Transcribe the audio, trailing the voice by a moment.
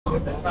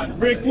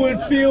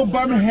Rickwood Field,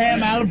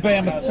 Birmingham,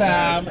 Alabama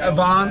time.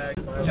 Yvonne.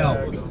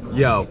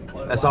 Yo.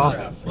 That's all.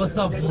 What's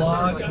up,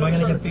 vlog? Am I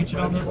gonna get featured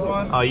on this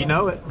one? Oh, you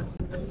know it.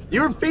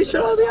 You were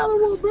featured on the other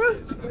one, bro.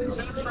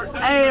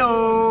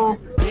 Ayo.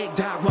 Big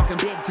dog walking,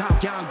 big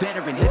talk, young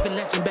veteran. Living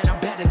legend, bet I'm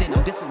better than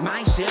them. This is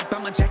my ship.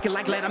 I'ma check it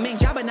like let them in.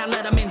 Y'all better not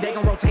let them in. They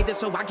gon' rotate this,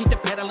 so I keep the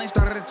pedaling.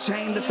 Started a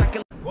chain. Looks like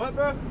a. What,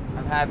 bro?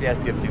 I'm happy I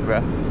skipped you,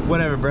 bro.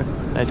 Whatever, bro.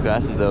 Nice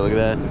glasses, though. Look at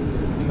that.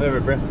 Whatever,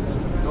 bro.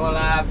 Go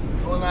live.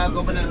 Go live.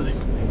 Go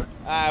Bananaball.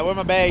 Alright, where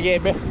my bag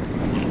at, bro?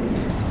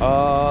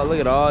 Oh, look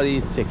at all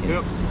these chickens.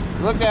 Yep.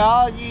 Look at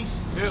all these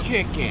chickens. Look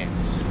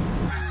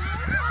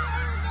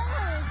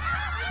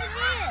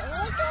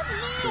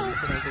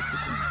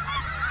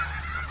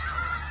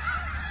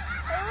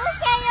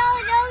at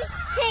all those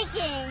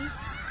chickens.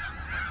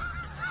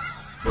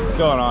 What's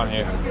going on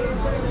here?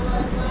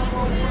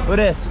 What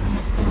is?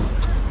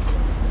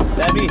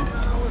 That me?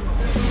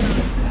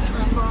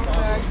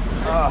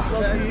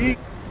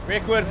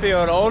 Rickwood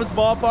Field, oldest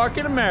ballpark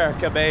in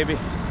America, baby.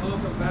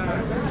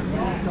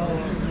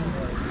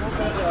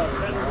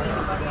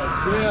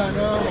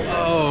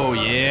 Oh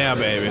yeah,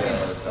 baby.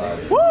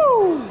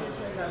 Woo!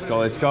 Let's go,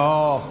 let's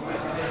go.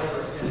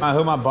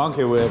 Who my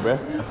bunker with, bro?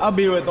 I'll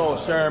be with old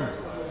Sherm.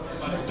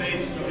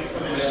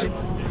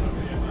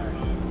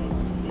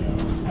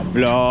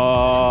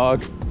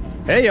 Vlog.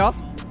 Hey y'all.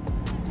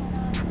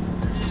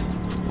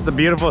 It's a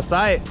beautiful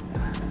sight.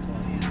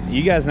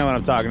 You guys know what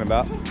I'm talking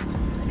about.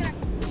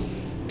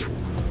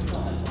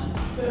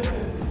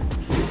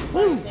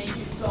 Woo. Thank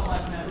you so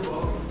much, man.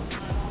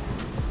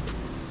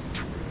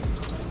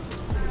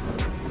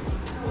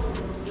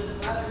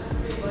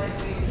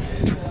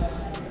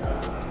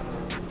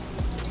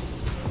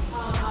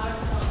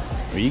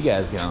 Where you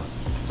guys going?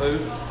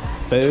 Food.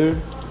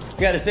 Food?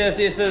 Got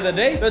associates of the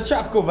day, the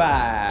tropical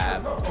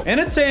vibe.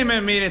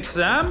 Entertainment meaning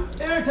some.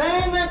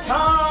 Entertainment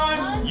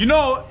time! You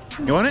know it.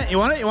 You want it? You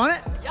want it? You want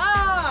it?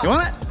 Yeah! You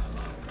want it?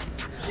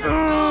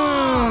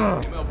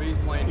 MLB's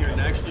playing here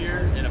next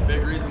year, and a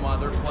big reason why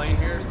they're playing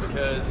here is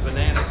because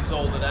Banana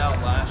sold it out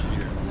last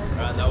year.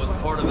 Right? That was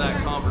part of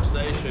that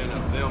conversation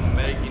of them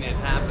making it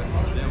happen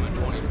for them in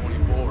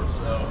 2024.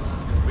 So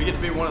we get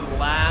to be one of the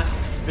last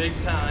big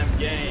time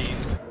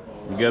games.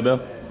 You good, Bill?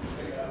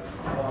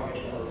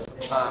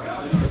 I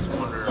just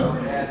wonder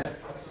where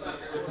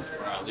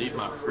I leave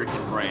my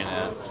freaking brain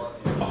at,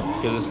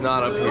 because it's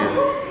not up here.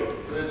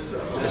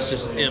 It's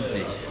just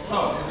empty. I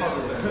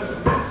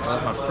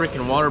left my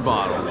freaking water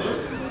bottle.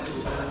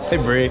 Hey,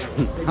 Bree.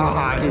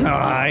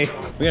 Hi.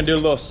 We're gonna do a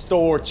little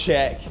store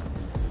check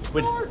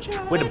with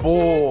the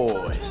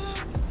boys.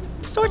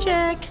 Store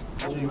check.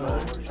 I think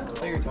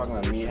you're talking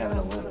about me having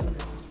a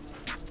limit.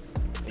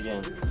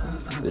 Again.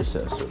 They're so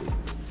sweet.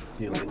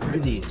 Dude, look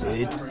at these,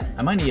 dude.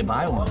 I might need to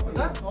buy one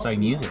so I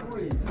can use it.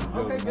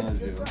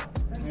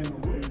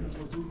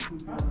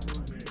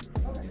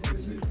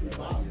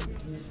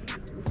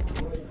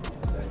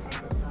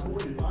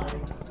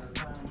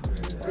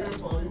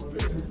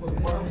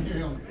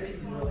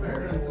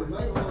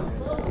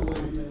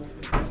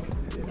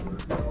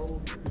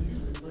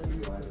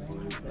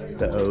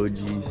 The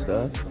OG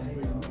stuff.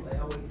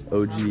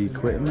 OG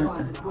equipment.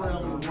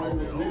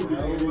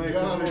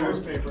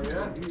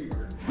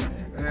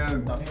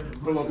 And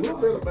well, a little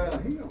bit about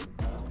him.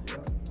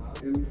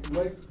 In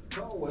Lake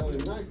Caldwell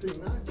in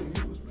 1990,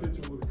 he was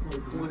pitching with a crew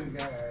of 20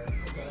 guys.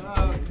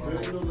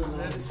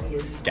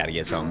 Gotta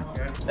get something.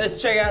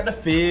 Let's check out the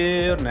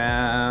field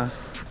now.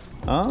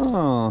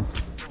 Oh.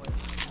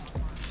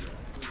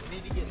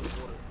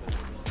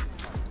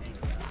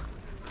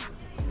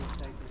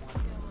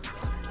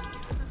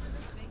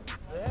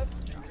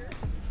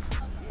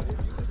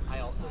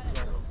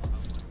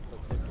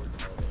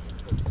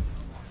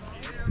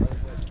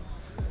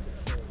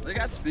 They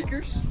got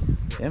speakers?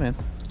 Yeah, man.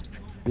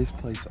 This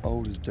place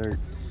old as dirt.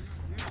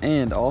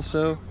 And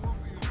also,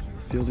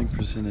 fielding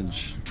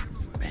percentage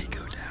may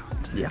go down.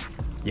 Yeah.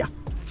 Yeah.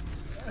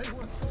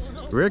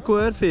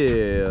 Rickwood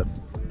Field.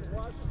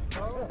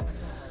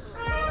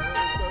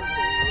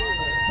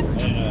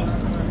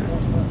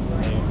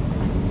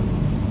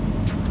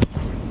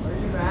 Are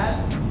you mad?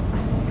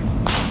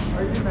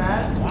 Are you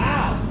mad?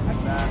 Wow. I'm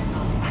mad.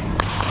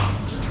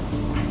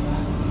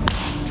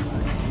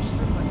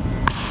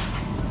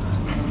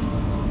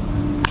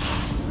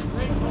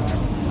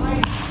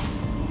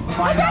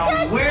 Find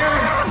out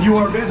where you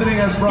are visiting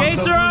us from.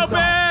 Gates are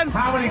open!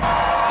 How many?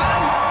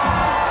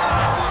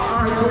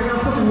 Alright, so we got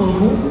something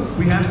local.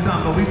 We have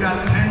some, but we've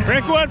got 10.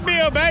 Rickwood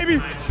Field, baby!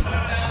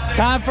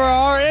 Time for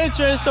our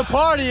entrance to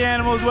Party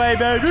Animals Way,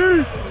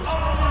 baby!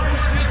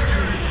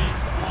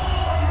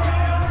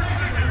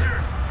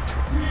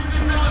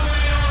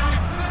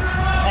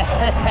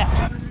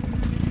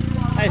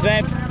 Hey,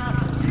 Zeb.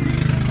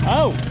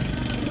 Oh!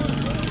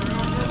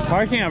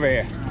 Parking over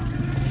here.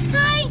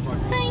 Hi.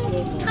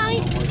 Hi.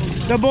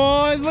 The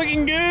boys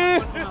looking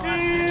good.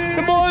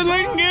 The boys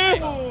looking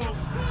good.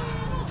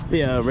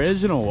 The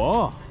original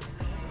wall.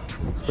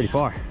 It's pretty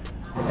far.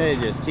 It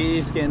just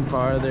keeps getting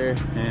farther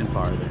and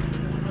farther.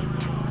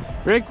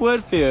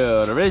 Rickwood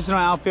Field, original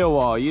outfield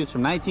wall used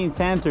from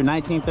 1910 through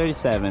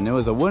 1937. It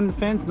was a wooden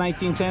fence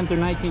 1910 through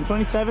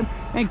 1927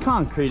 and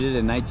concreted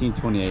in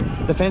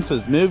 1928. The fence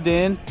was moved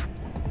in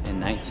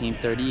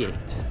 1938.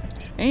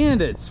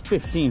 And it's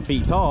 15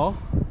 feet tall.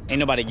 Ain't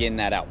nobody getting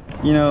that out.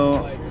 You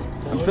know,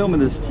 I'm filming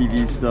this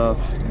TV stuff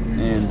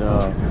and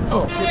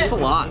Oh, it's a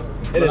lot.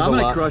 I'm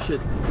gonna crush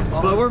it.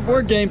 But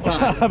we're game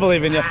time. I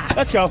believe in you.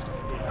 Let's go.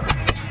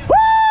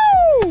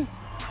 Woo!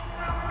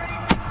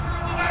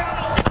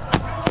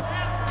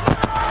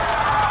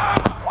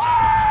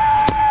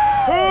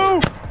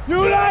 Who? You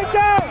like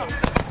that?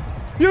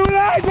 You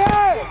like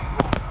that?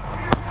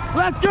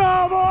 Let's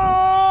go,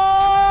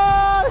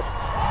 boys!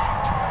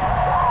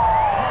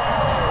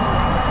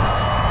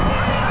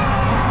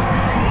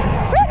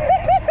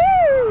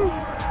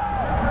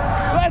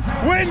 Let's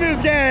win this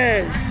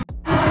game!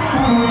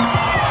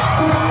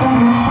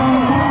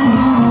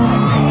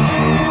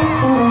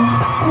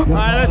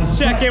 Alright, let's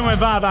check in with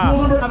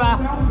Baba. Baba.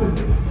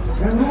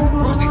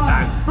 Brucey's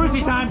time.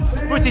 Brucey's time.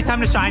 Brucey's time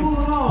to shine.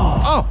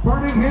 Oh!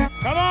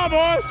 Come on,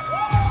 boys!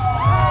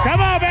 Come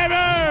on, baby!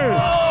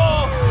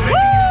 Woo!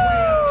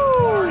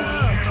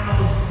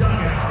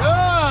 Good!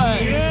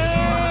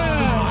 Yeah!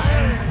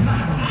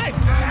 Nice!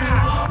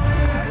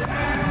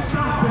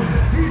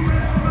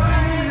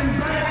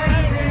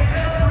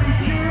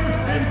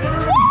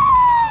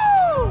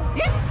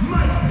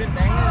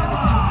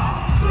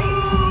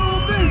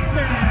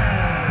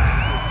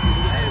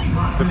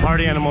 The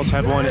party animals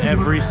have won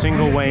every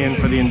single weigh-in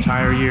for the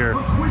entire year.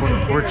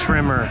 We're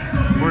trimmer,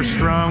 we're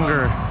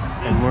stronger,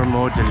 and we're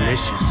more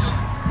delicious.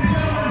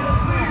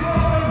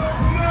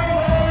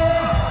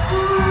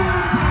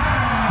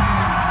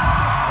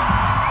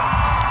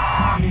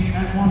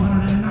 At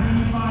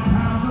 195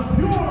 pounds of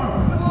pure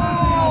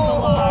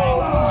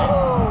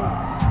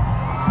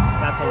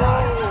That's a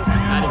lot.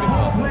 Not even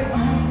close.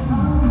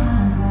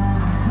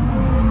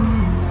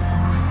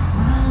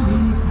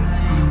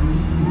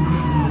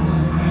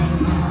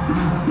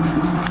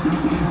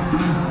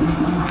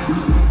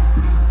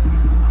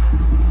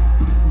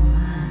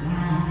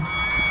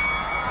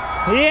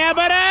 Yeah,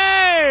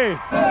 buddy!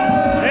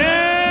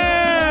 Yeah!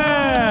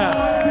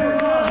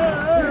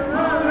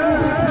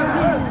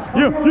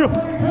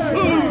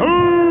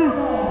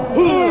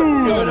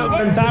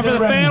 Time for the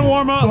fan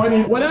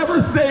warm-up.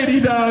 Whatever Sadie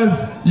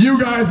does, you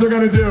guys are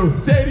gonna do.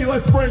 Sadie,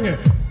 let's bring it.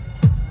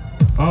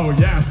 Oh,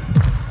 yes.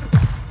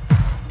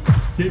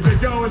 Keep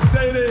it going,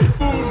 Sadie.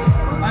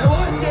 I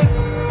like it.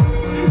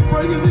 He's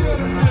bringing the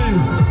energy.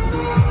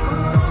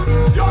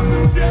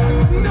 Jumping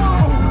jack, no.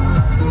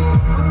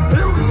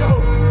 Here we go.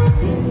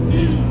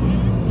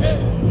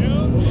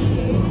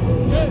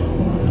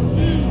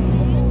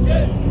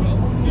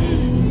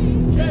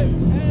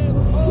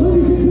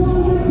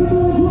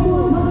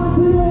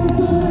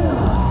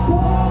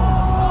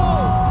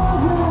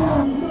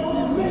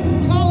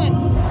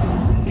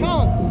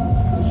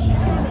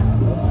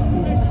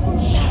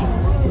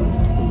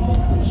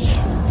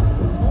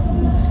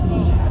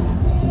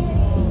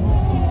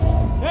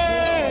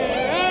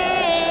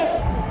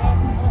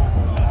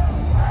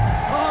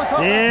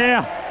 Yeah!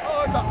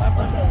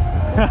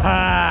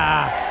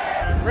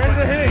 Ready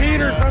to hit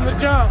heaters from the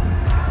jump.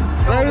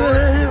 Ready to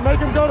hit heaters. Make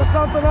them go to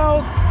something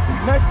else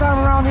next time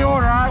around the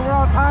order, all right? We're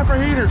on time for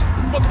heaters.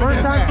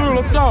 First time through,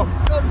 let's go.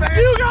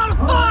 You gotta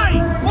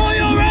fight! Are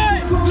you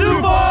ready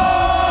to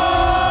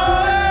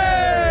fight?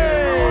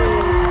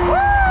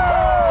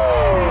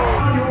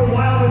 your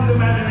wildest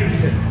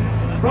imagination.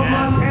 From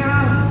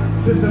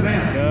Montana to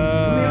Savannah.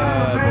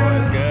 Good,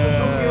 boys,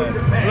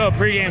 good. A little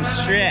pregame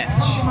stretch.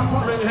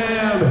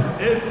 Birmingham,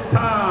 it's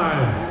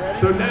time.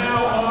 So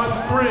now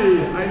on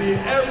 3, I need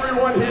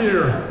everyone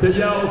here to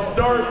yell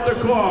start the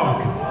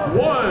clock.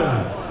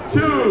 1,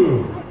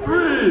 2,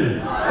 3.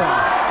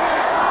 Stop.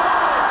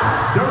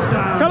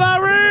 Showtime. Come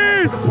on,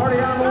 Reese! Party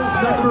animals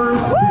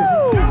numbers.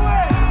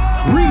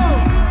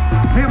 Reese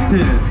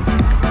Hampton.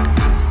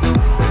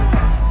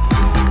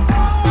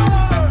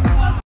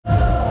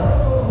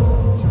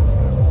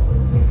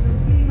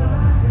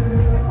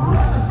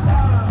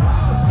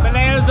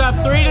 Bananas up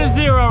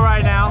 3-0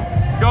 right now.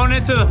 Going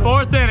into the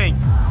 4th inning.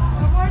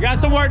 Got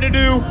some work to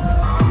do.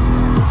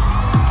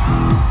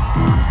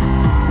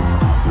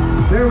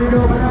 There we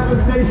go, Banana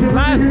Station.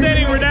 Last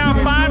inning, we're down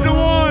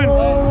 5-1.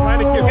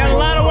 Got a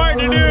lot of work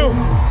to do.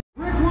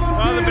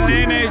 Well, the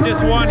Bananas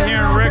just won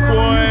here in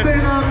Rickwood.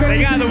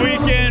 They got the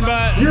weekend,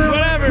 but it's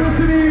whatever. Your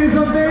electricity is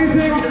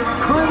amazing.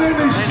 My name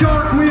is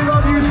Shark. We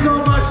love you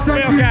so much.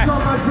 Thank you so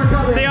much for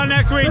coming. See y'all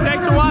next week.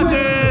 Thanks for watching.